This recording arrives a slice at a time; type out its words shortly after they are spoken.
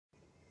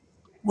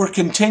We're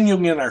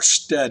continuing in our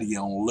study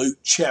on Luke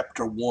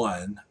chapter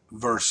 1,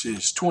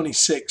 verses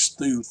 26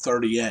 through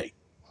 38.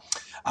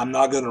 I'm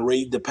not going to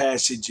read the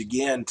passage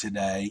again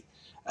today.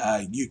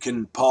 You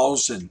can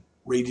pause and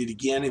read it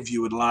again if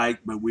you would like,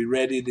 but we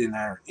read it in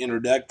our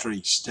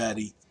introductory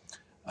study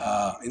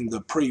in the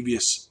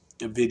previous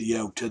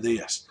video to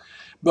this.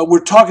 But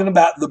we're talking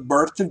about the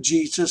birth of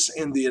Jesus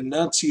and the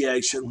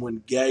Annunciation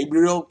when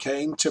Gabriel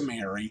came to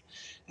Mary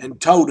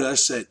and told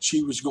us that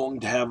she was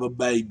going to have a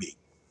baby.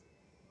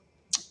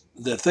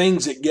 The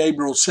things that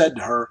Gabriel said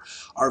to her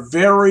are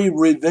very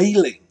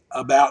revealing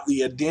about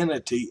the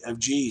identity of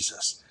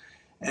Jesus.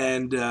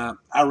 And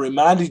I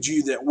reminded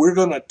you that we're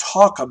going to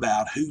talk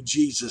about who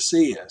Jesus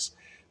is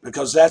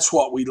because that's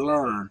what we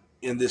learn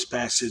in this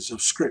passage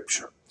of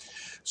Scripture.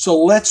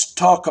 So let's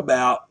talk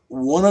about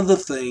one of the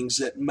things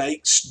that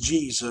makes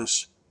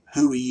Jesus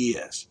who he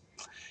is.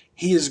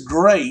 He is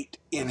great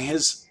in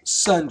his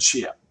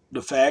sonship,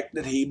 the fact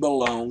that he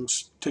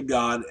belongs to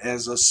God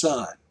as a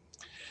son.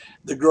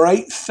 The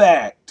great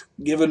fact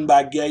given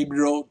by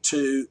Gabriel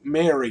to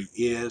Mary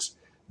is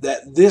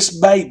that this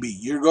baby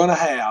you're going to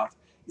have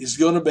is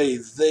going to be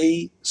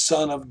the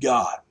Son of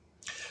God.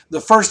 The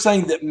first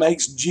thing that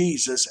makes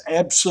Jesus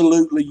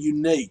absolutely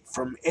unique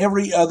from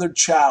every other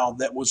child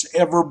that was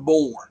ever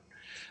born,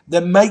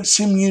 that makes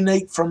him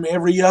unique from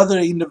every other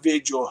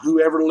individual who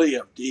ever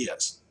lived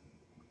is,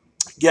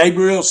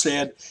 Gabriel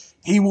said,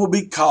 he will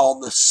be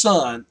called the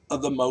Son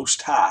of the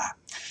Most High.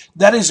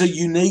 That is a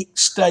unique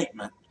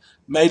statement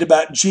made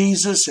about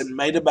Jesus and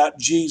made about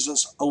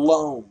Jesus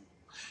alone.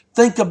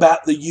 Think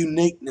about the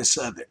uniqueness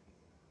of it.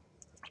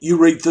 You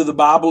read through the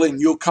Bible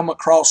and you'll come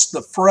across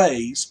the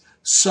phrase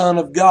Son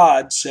of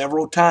God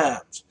several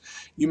times.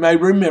 You may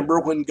remember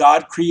when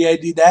God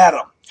created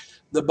Adam.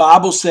 The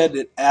Bible said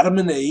that Adam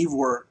and Eve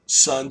were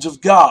sons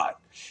of God.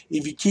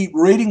 If you keep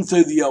reading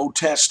through the Old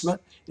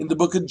Testament, in the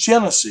book of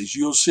Genesis,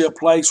 you'll see a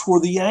place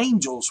where the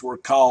angels were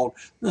called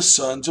the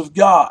sons of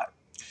God.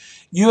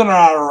 You and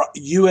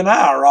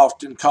I are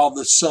often called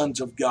the sons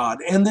of God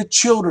and the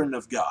children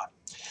of God.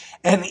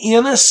 And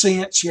in a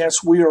sense,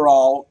 yes, we are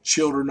all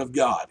children of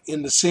God,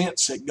 in the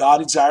sense that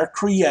God is our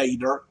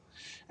creator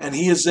and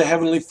he is the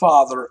heavenly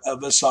Father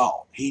of us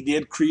all. He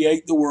did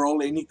create the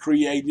world and he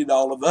created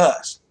all of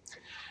us.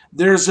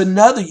 There's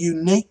another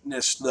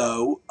uniqueness,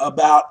 though,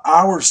 about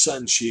our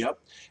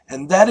sonship,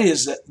 and that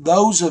is that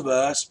those of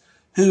us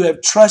who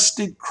have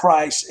trusted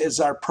Christ as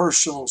our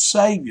personal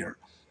Savior,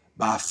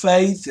 by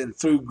faith and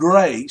through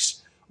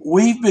grace,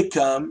 we've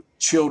become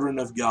children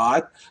of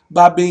God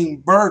by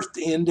being birthed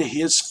into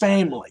his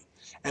family,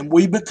 and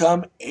we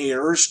become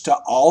heirs to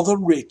all the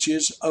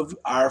riches of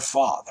our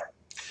Father.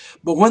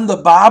 But when the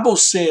Bible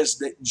says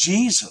that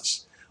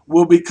Jesus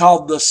will be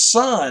called the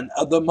Son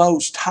of the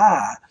Most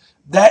High,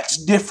 that's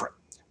different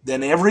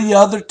than every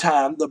other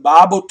time the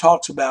Bible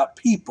talks about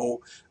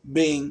people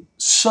being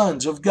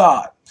sons of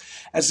God.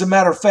 As a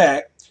matter of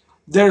fact,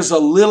 there's a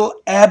little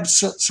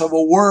absence of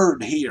a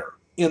word here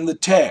in the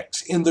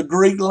text, in the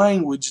Greek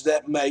language,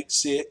 that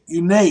makes it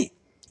unique.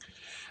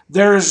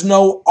 There is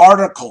no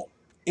article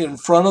in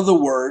front of the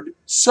word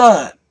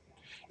son.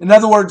 In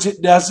other words,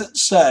 it doesn't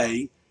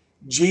say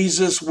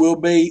Jesus will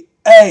be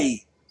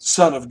a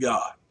Son of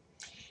God.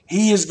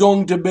 He is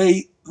going to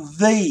be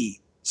the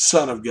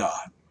Son of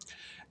God.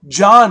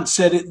 John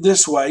said it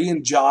this way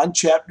in John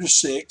chapter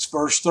 6,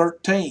 verse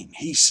 13.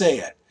 He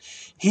said,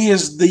 he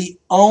is the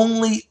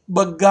only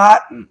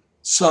begotten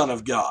Son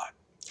of God.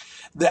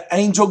 The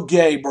angel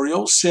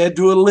Gabriel said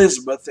to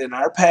Elizabeth in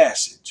our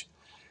passage,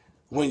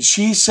 when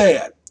she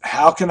said,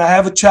 how can I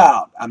have a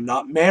child? I'm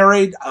not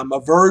married. I'm a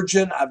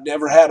virgin. I've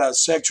never had a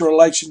sexual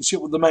relationship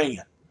with a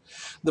man.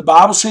 The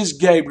Bible says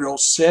Gabriel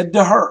said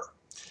to her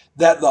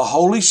that the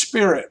Holy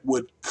Spirit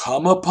would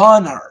come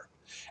upon her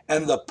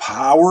and the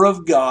power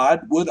of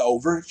God would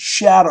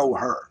overshadow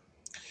her.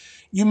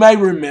 You may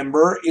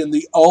remember in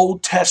the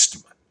Old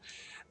Testament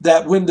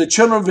that when the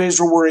children of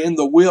Israel were in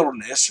the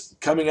wilderness,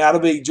 coming out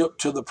of Egypt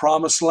to the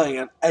promised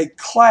land, a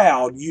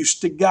cloud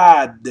used to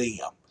guide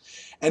them,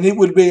 and it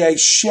would be a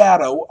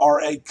shadow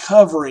or a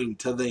covering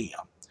to them.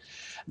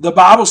 The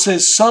Bible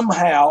says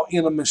somehow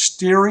in a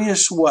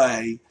mysterious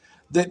way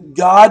that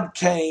God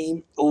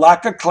came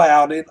like a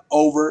cloud and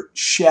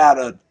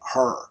overshadowed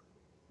her.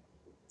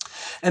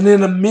 And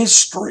in a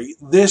mystery,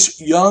 this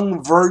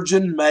young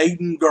virgin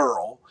maiden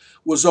girl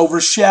was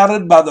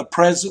overshadowed by the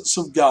presence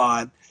of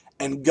God,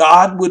 and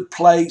God would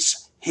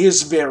place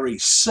his very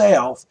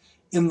self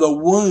in the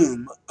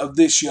womb of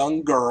this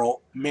young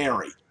girl,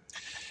 Mary.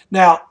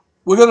 Now,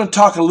 we're going to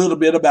talk a little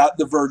bit about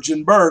the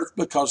virgin birth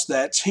because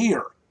that's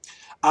here.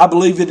 I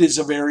believe it is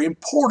a very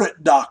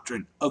important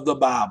doctrine of the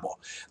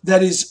Bible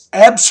that is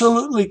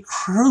absolutely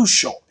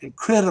crucial and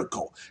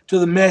critical to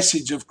the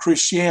message of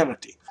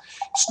Christianity.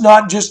 It's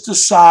not just a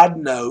side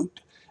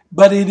note,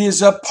 but it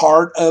is a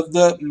part of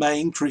the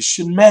main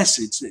Christian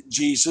message that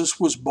Jesus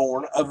was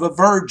born of a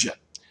virgin.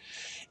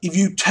 If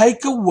you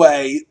take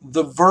away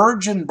the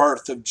virgin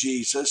birth of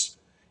Jesus,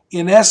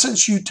 in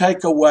essence, you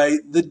take away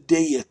the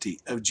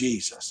deity of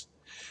Jesus.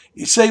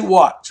 You see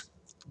what?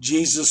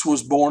 Jesus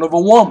was born of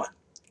a woman.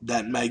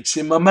 That makes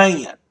him a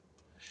man.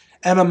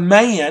 And a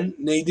man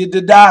needed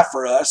to die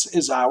for us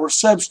as our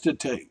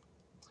substitute.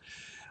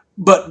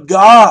 But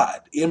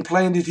God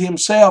implanted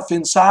himself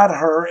inside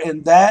her,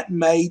 and that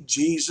made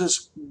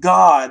Jesus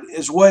God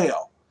as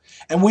well.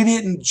 And we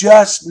didn't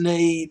just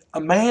need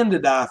a man to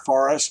die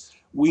for us,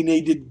 we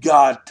needed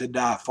God to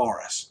die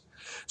for us.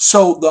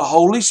 So the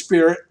Holy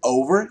Spirit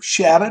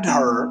overshadowed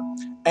her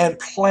and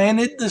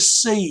planted the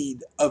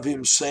seed of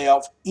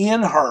himself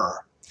in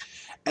her.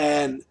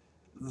 And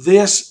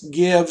this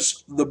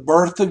gives the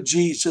birth of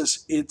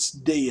Jesus its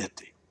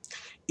deity.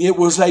 It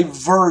was a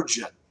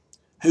virgin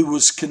who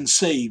was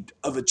conceived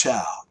of a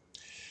child.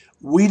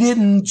 We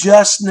didn't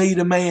just need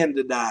a man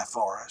to die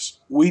for us.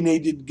 We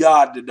needed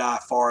God to die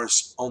for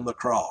us on the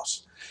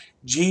cross.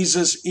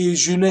 Jesus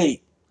is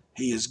unique.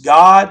 He is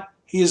God.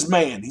 He is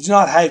man. He's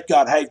not half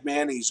God, half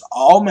man. He's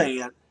all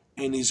man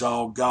and he's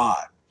all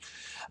God.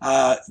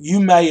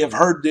 You may have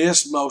heard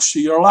this most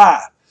of your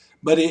life,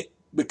 but it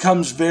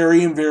becomes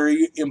very,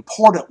 very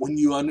important when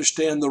you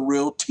understand the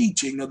real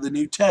teaching of the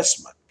New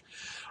Testament.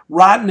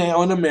 Right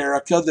now in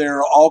America, there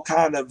are all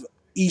kinds of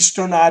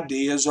Eastern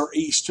ideas or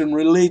Eastern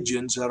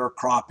religions that are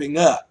cropping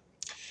up.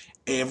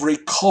 Every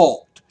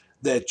cult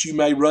that you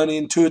may run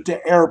into at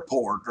the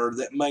airport or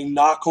that may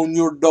knock on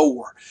your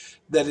door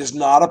that is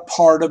not a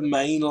part of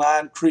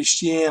mainline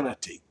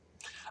Christianity.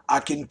 I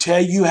can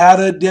tell you how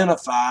to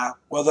identify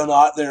whether or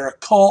not they're a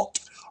cult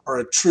or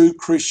a true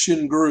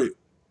Christian group.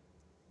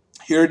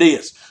 Here it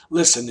is.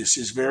 Listen, this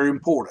is very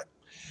important.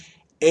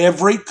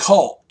 Every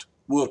cult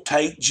will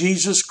take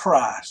Jesus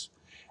Christ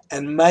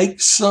and make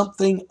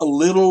something a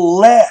little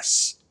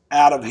less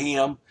out of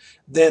him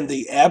than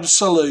the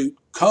absolute,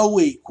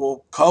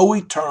 co-equal,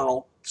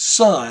 co-eternal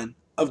Son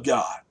of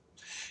God.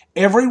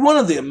 Every one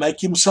of them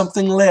make him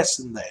something less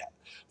than that.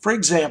 For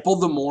example,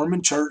 the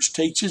Mormon Church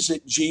teaches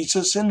that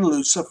Jesus and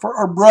Lucifer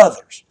are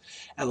brothers.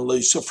 And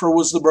Lucifer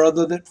was the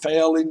brother that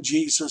fell, and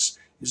Jesus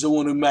is the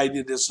one who made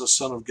it as the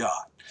Son of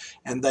God.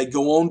 And they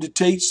go on to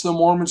teach, the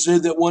Mormons do,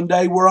 that one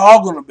day we're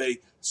all going to be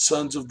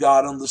sons of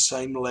God on the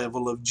same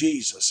level of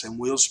Jesus, and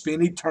we'll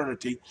spend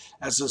eternity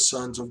as the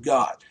sons of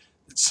God.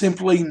 It's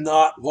simply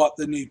not what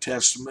the New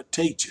Testament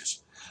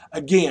teaches.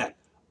 Again,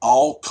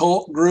 all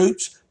cult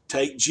groups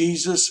take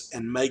Jesus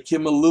and make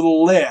him a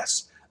little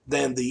less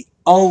than the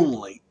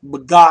only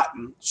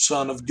begotten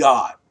Son of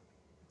God.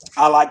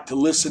 I like to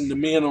listen to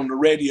men on the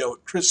radio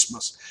at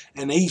Christmas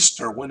and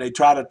Easter when they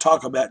try to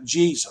talk about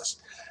Jesus.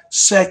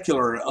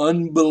 Secular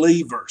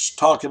unbelievers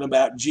talking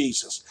about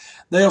Jesus.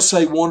 They'll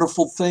say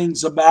wonderful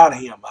things about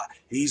him.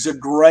 He's a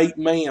great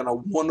man, a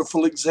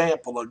wonderful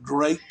example, a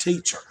great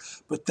teacher.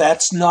 But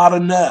that's not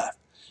enough.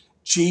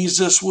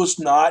 Jesus was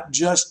not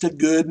just a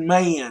good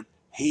man.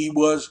 He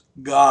was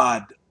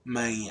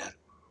God-man.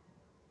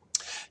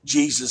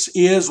 Jesus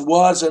is,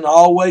 was, and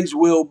always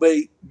will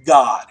be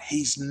God.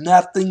 He's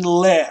nothing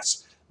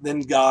less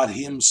than God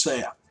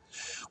himself.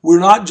 We're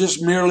not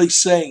just merely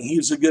saying he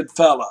was a good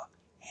fellow.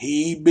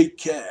 He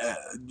became,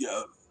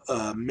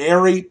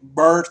 Mary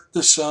birthed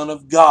the Son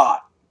of God.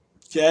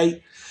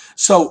 Okay?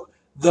 So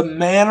the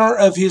manner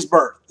of his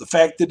birth, the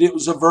fact that it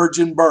was a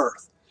virgin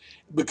birth,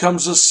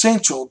 becomes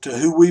essential to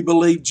who we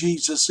believe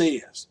Jesus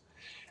is.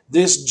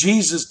 This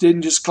Jesus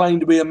didn't just claim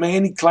to be a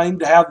man, he claimed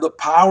to have the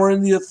power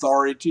and the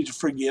authority to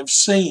forgive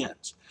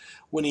sins.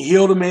 When he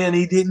healed a man,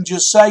 he didn't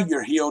just say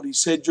you're healed, he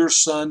said your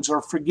sins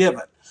are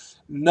forgiven.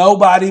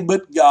 Nobody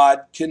but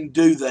God can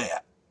do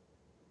that.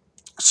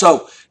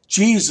 So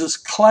Jesus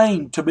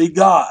claimed to be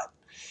God.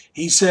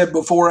 He said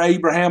before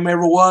Abraham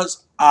ever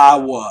was, I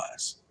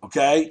was.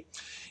 Okay?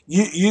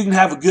 You can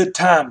have a good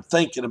time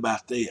thinking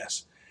about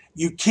this.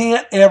 You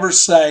can't ever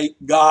say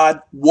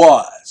God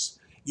was.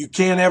 You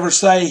can't ever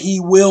say he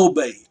will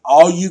be.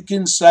 All you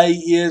can say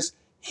is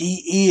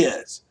he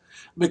is.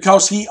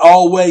 Because he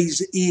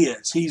always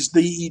is. He's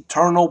the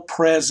eternal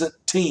present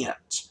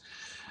tense.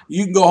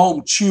 You can go home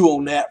and chew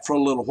on that for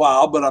a little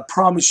while, but I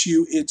promise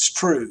you it's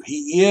true.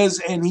 He is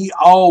and he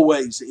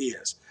always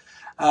is.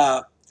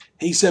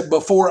 He said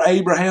before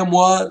Abraham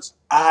was,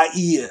 I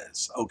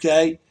is.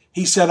 Okay?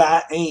 He said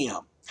I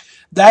am.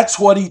 That's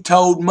what he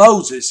told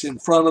Moses in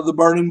front of the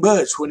burning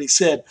bush when he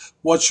said,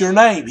 what's your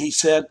name? He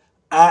said,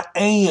 I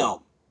am.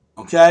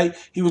 Okay?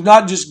 He was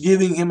not just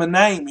giving him a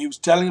name. He was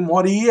telling him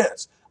what he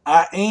is.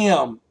 I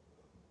am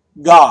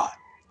God.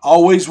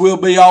 Always will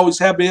be, always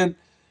have been.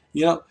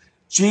 You know,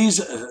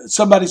 Jesus.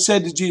 Somebody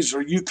said to Jesus,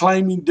 are you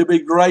claiming to be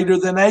greater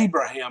than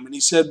Abraham? And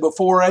he said,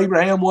 before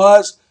Abraham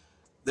was,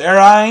 there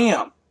I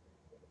am.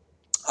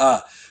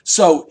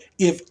 So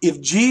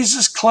if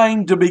Jesus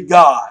claimed to be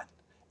God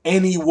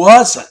and he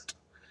wasn't,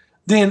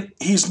 then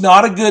he's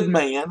not a good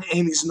man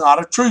and he's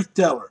not a truth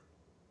teller.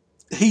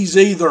 He's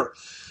either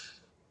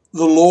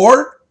the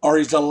Lord, or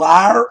he's a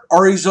liar,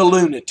 or he's a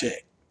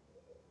lunatic.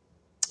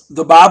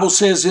 The Bible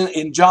says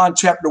in John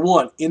chapter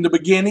 1, in the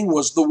beginning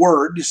was the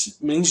Word,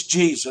 this means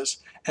Jesus,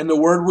 and the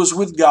Word was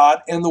with God,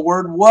 and the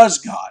Word was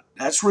God.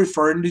 That's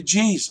referring to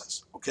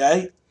Jesus,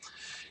 okay?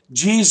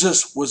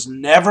 Jesus was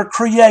never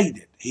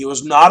created. He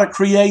was not a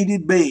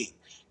created being.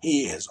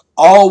 He has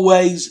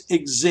always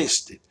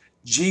existed.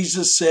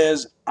 Jesus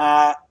says,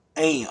 I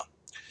am.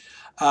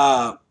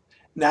 Now,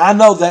 I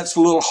know that's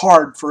a little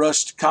hard for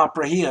us to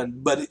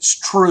comprehend, but it's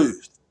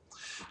truth.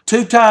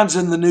 2 times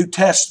in the New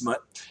Testament,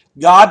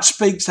 God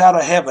speaks out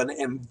of heaven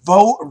and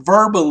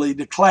verbally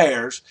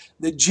declares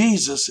that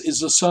Jesus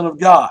is the Son of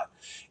God.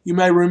 You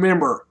may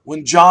remember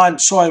when John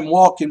saw him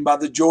walking by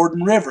the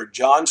Jordan River,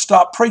 John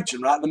stopped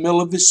preaching right in the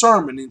middle of his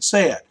sermon and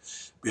said,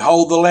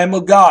 Behold the Lamb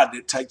of God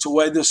that takes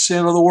away the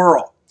sin of the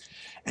world.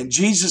 And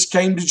Jesus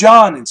came to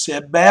John and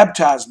said,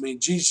 Baptize me.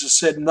 And Jesus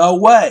said, No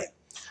way.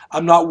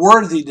 I'm not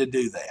worthy to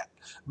do that.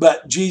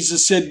 But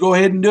Jesus said, Go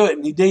ahead and do it.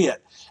 And he did.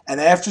 And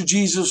after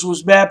Jesus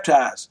was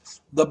baptized,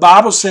 the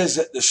Bible says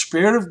that the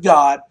Spirit of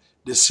God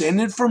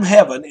descended from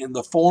heaven in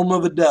the form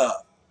of a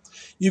dove.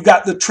 You've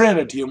got the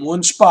Trinity in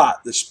one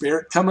spot, the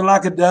Spirit coming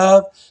like a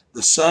dove,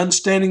 the Son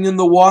standing in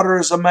the water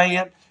as a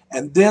man,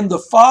 and then the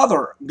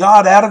Father,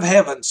 God out of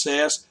heaven,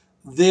 says,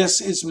 This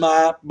is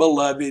my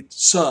beloved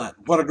Son.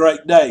 What a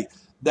great day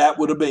that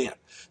would have been.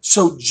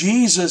 So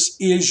Jesus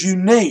is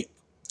unique.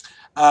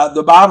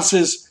 The Bible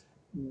says,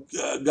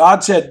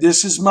 God said,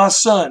 This is my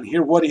Son.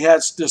 Hear what he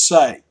has to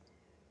say.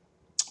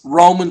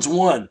 Romans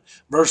 1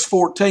 verse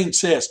 14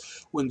 says,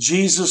 when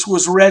Jesus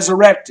was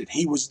resurrected,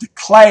 he was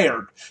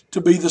declared to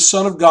be the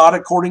Son of God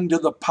according to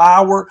the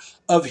power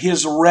of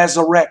his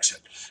resurrection.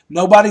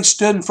 Nobody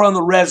stood in front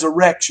of the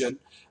resurrection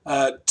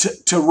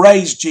to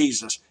raise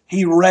Jesus.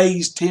 He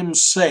raised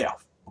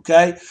himself.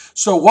 Okay?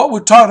 So what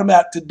we're talking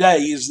about today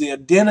is the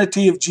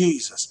identity of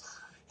Jesus.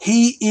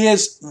 He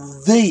is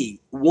the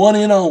one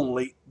and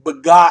only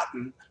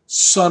begotten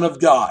Son of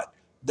God.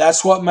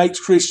 That's what makes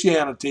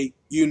Christianity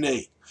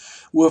unique.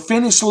 We'll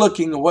finish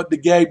looking at what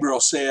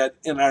Gabriel said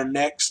in our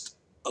next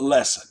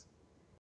lesson.